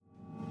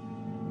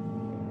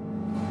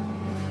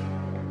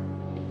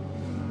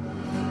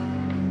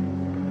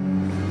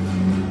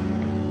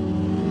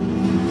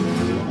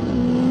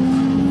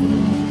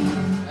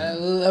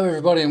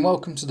everybody, and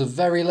welcome to the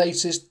very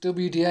latest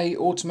WDA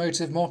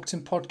Automotive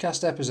Marketing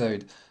Podcast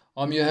episode.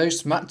 I'm your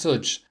host, Matt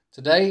Tudge.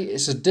 Today,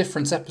 it's a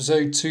different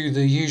episode to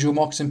the usual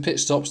marketing pit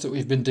stops that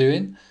we've been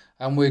doing,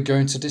 and we're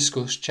going to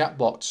discuss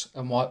chatbots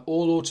and why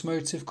all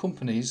automotive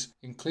companies,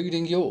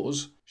 including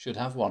yours, should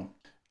have one.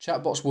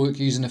 Chatbots work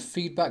using a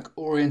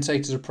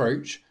feedback-orientated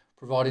approach,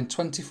 providing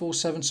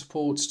 24/7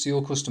 support to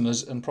your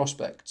customers and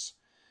prospects.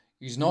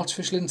 Using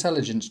artificial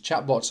intelligence,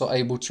 chatbots are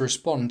able to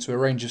respond to a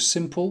range of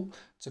simple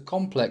to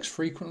complex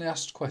frequently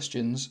asked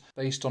questions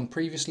based on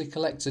previously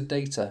collected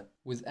data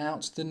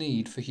without the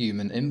need for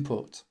human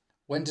input.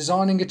 When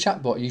designing a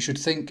chatbot, you should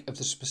think of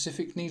the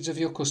specific needs of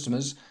your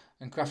customers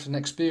and craft an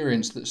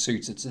experience that's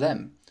suited to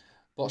them.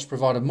 Bots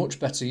provide a much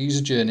better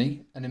user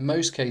journey and in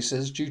most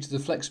cases, due to the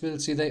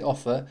flexibility they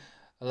offer,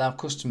 allow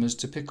customers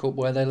to pick up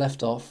where they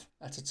left off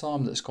at a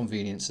time that's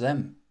convenient to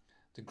them.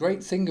 The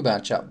great thing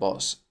about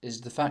chatbots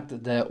is the fact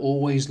that they're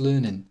always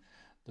learning.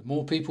 The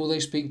more people they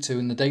speak to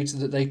and the data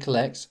that they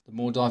collect, the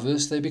more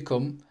diverse they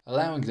become,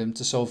 allowing them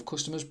to solve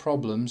customers'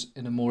 problems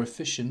in a more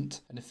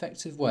efficient and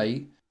effective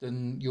way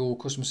than your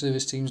customer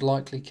service teams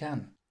likely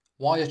can.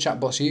 Why are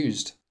chatbots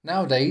used?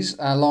 Nowadays,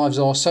 our lives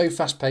are so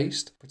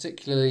fast-paced,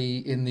 particularly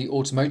in the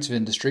automotive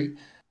industry,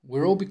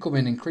 we're all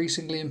becoming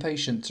increasingly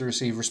impatient to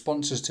receive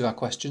responses to our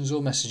questions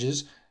or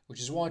messages,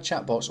 which is why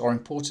chatbots are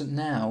important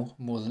now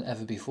more than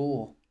ever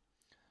before.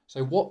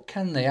 So what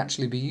can they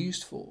actually be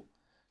used for?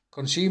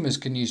 Consumers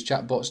can use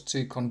chatbots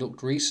to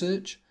conduct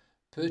research,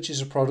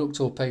 purchase a product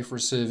or pay for a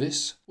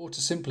service, or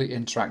to simply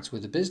interact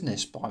with a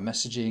business by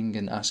messaging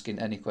and asking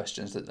any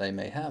questions that they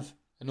may have.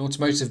 An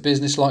automotive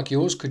business like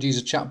yours could use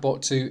a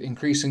chatbot to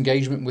increase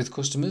engagement with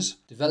customers,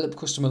 develop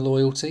customer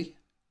loyalty,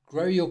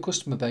 grow your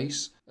customer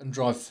base, and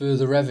drive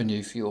further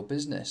revenue for your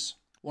business.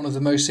 One of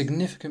the most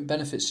significant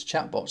benefits to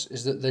chatbots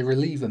is that they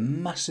relieve a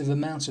massive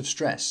amount of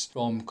stress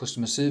from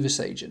customer service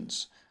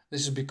agents.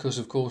 This is because,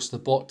 of course, the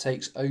bot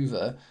takes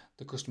over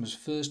the customer's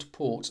first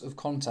port of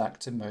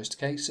contact in most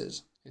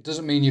cases. It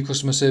doesn't mean your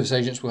customer service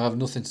agents will have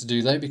nothing to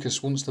do though,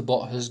 because once the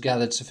bot has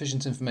gathered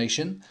sufficient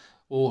information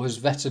or has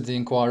vetted the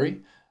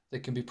inquiry, they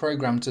can be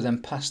programmed to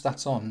then pass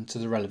that on to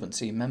the relevant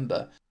team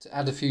member. To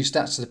add a few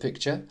stats to the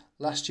picture,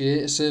 last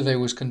year a survey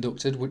was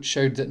conducted which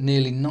showed that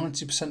nearly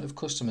 90% of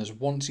customers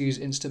want to use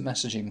instant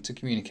messaging to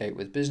communicate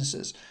with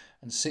businesses,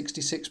 and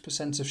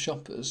 66% of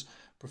shoppers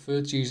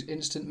prefer to use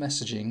instant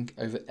messaging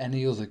over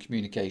any other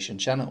communication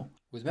channel.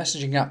 With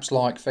messaging apps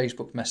like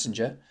Facebook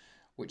Messenger,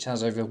 which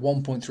has over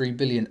 1.3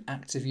 billion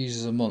active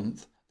users a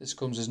month, this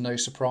comes as no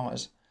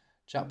surprise.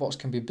 Chatbots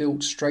can be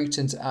built straight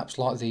into apps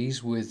like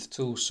these with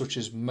tools such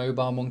as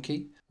Mobile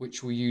Monkey,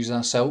 which we use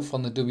ourselves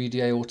on the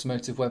WDA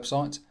Automotive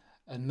website,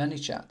 and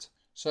ManyChat.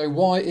 So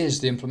why is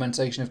the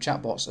implementation of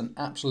chatbots an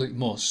absolute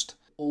must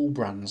for all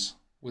brands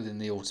within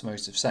the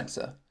automotive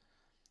sector?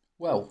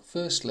 Well,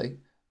 firstly,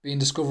 being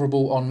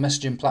discoverable on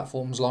messaging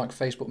platforms like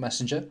Facebook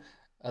Messenger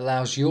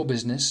allows your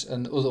business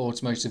and other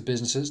automotive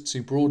businesses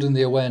to broaden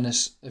the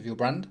awareness of your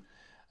brand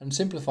and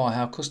simplify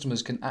how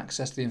customers can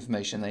access the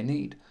information they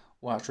need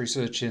whilst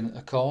researching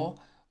a car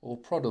or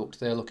product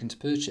they're looking to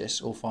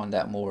purchase or find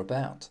out more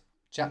about.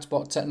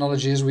 Chatbot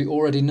technology, as we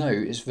already know,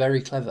 is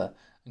very clever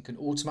and can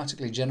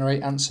automatically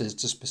generate answers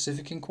to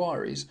specific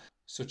inquiries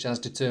such as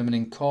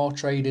determining car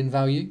trade-in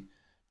value,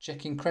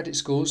 checking credit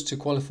scores to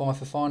qualify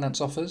for finance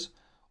offers,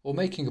 or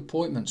making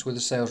appointments with a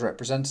sales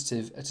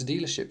representative at a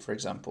dealership, for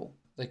example.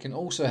 They can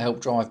also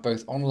help drive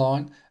both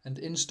online and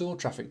in-store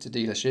traffic to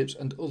dealerships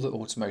and other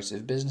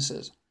automotive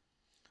businesses.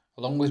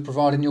 Along with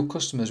providing your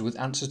customers with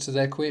answers to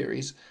their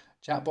queries,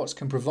 chatbots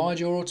can provide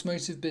your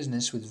automotive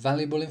business with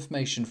valuable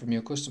information from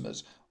your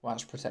customers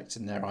whilst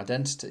protecting their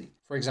identity.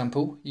 For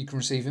example, you can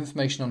receive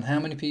information on how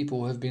many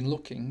people have been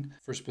looking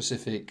for a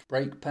specific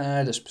brake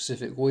pad, a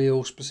specific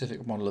wheel,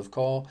 specific model of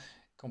car,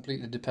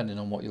 completely depending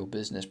on what your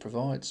business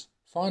provides.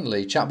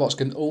 Finally, chatbots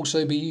can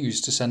also be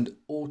used to send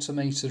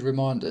automated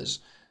reminders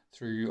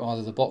through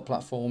either the bot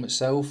platform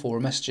itself or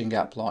a messaging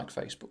app like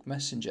Facebook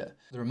Messenger.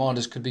 The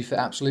reminders could be for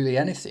absolutely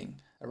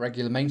anything: a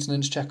regular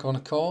maintenance check on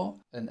a car,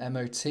 an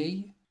MOT,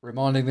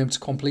 reminding them to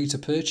complete a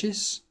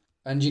purchase,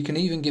 and you can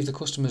even give the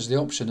customers the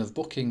option of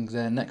booking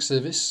their next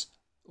service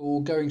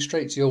or going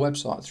straight to your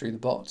website through the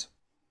bot.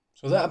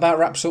 So that about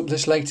wraps up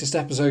this latest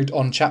episode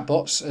on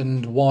chatbots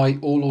and why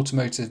all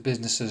automotive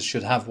businesses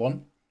should have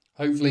one.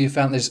 Hopefully you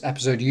found this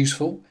episode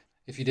useful.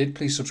 If you did,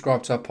 please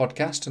subscribe to our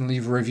podcast and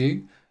leave a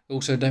review.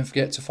 Also, don't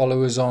forget to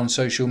follow us on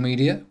social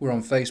media. We're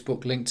on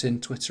Facebook,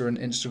 LinkedIn, Twitter and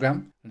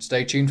Instagram. And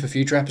stay tuned for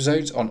future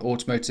episodes on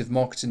automotive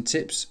marketing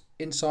tips,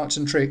 insights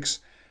and tricks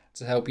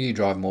to help you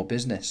drive more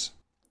business.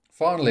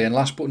 Finally, and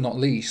last but not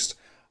least,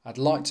 I'd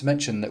like to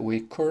mention that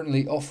we're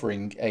currently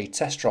offering a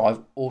test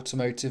drive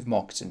automotive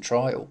marketing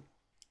trial.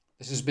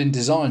 This has been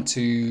designed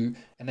to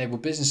enable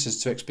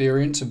businesses to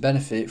experience and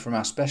benefit from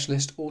our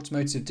specialist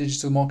automotive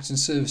digital marketing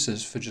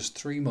services for just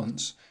 3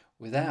 months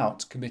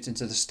without committing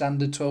to the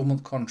standard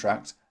 12-month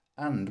contract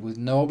and with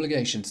no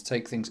obligation to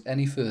take things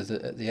any further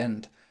at the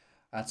end.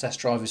 Our test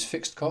drive is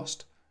fixed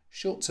cost,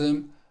 short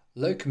term,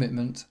 low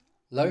commitment,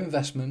 low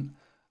investment,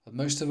 and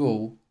most of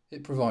all,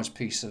 it provides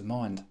peace of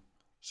mind.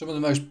 Some of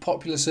the most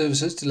popular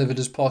services delivered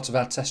as part of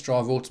our test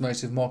drive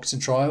automotive marketing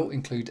trial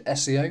include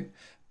SEO,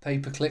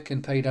 pay-per-click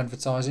and paid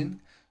advertising,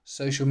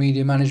 social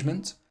media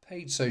management,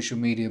 paid social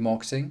media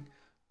marketing,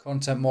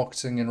 content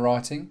marketing and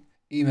writing,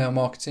 email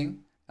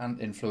marketing, and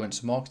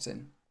influencer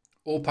marketing.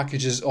 All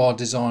packages are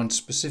designed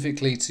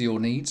specifically to your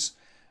needs,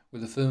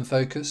 with a firm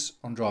focus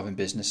on driving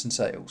business and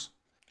sales.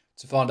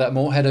 To find out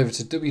more, head over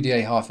to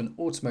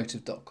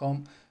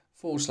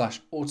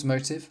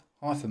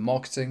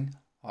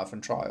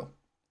wda-automotive.com/automotive-marketing-trial.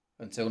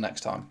 Until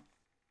next time.